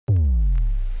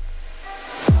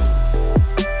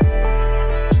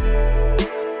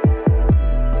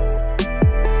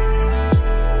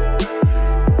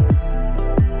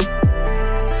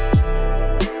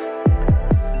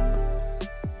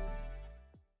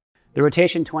The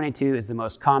Rotation 22 is the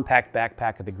most compact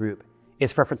backpack of the group.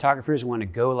 It's for photographers who want to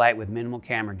go light with minimal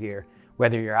camera gear,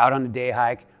 whether you're out on a day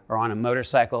hike or on a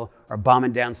motorcycle or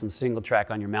bombing down some single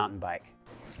track on your mountain bike.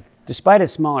 Despite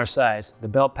its smaller size, the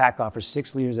Belt Pack offers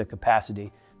 6 liters of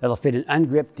capacity that'll fit an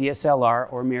ungripped DSLR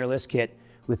or mirrorless kit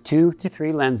with 2 to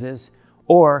 3 lenses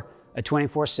or a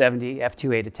 24-70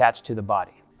 f2.8 attached to the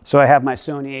body. So I have my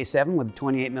Sony a7 with a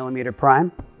 28mm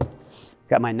prime,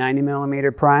 got my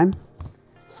 90mm prime,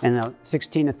 and a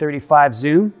 16 to 35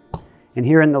 zoom. And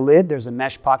here in the lid, there's a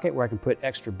mesh pocket where I can put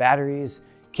extra batteries,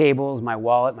 cables, my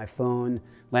wallet, my phone,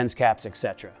 lens caps,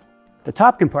 etc. The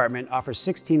top compartment offers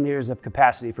 16 liters of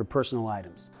capacity for personal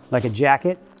items, like a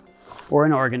jacket or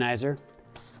an organizer.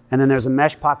 And then there's a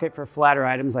mesh pocket for flatter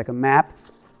items like a map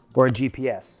or a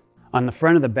GPS. On the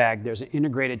front of the bag, there's an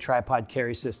integrated tripod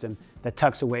carry system that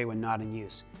tucks away when not in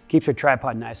use. Keeps your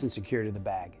tripod nice and secure to the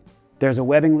bag. There's a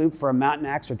webbing loop for a mountain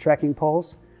axe or trekking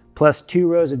poles, plus 2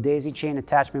 rows of daisy chain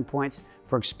attachment points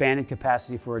for expanded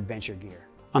capacity for adventure gear.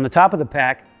 On the top of the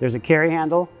pack, there's a carry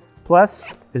handle, plus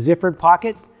a zippered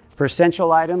pocket for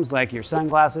essential items like your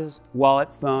sunglasses,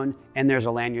 wallet, phone, and there's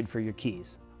a lanyard for your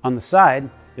keys. On the side,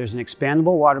 there's an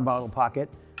expandable water bottle pocket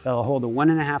that'll hold a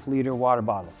 1.5 liter water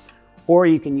bottle, or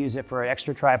you can use it for an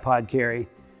extra tripod carry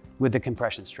with the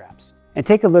compression straps. And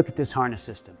take a look at this harness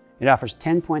system. It offers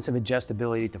 10 points of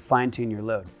adjustability to fine-tune your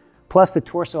load. Plus the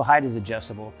torso height is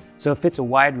adjustable, so it fits a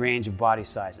wide range of body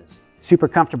sizes. Super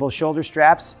comfortable shoulder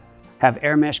straps have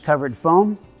air mesh covered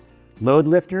foam, load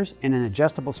lifters, and an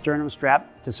adjustable sternum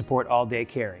strap to support all-day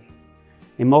carry.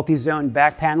 A multi-zone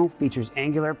back panel features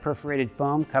angular perforated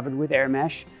foam covered with air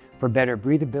mesh for better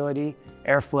breathability,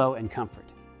 airflow, and comfort.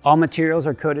 All materials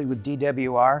are coated with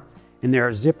DWR, and there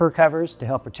are zipper covers to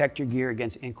help protect your gear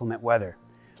against inclement weather.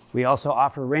 We also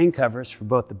offer rain covers for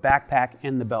both the backpack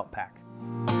and the belt pack.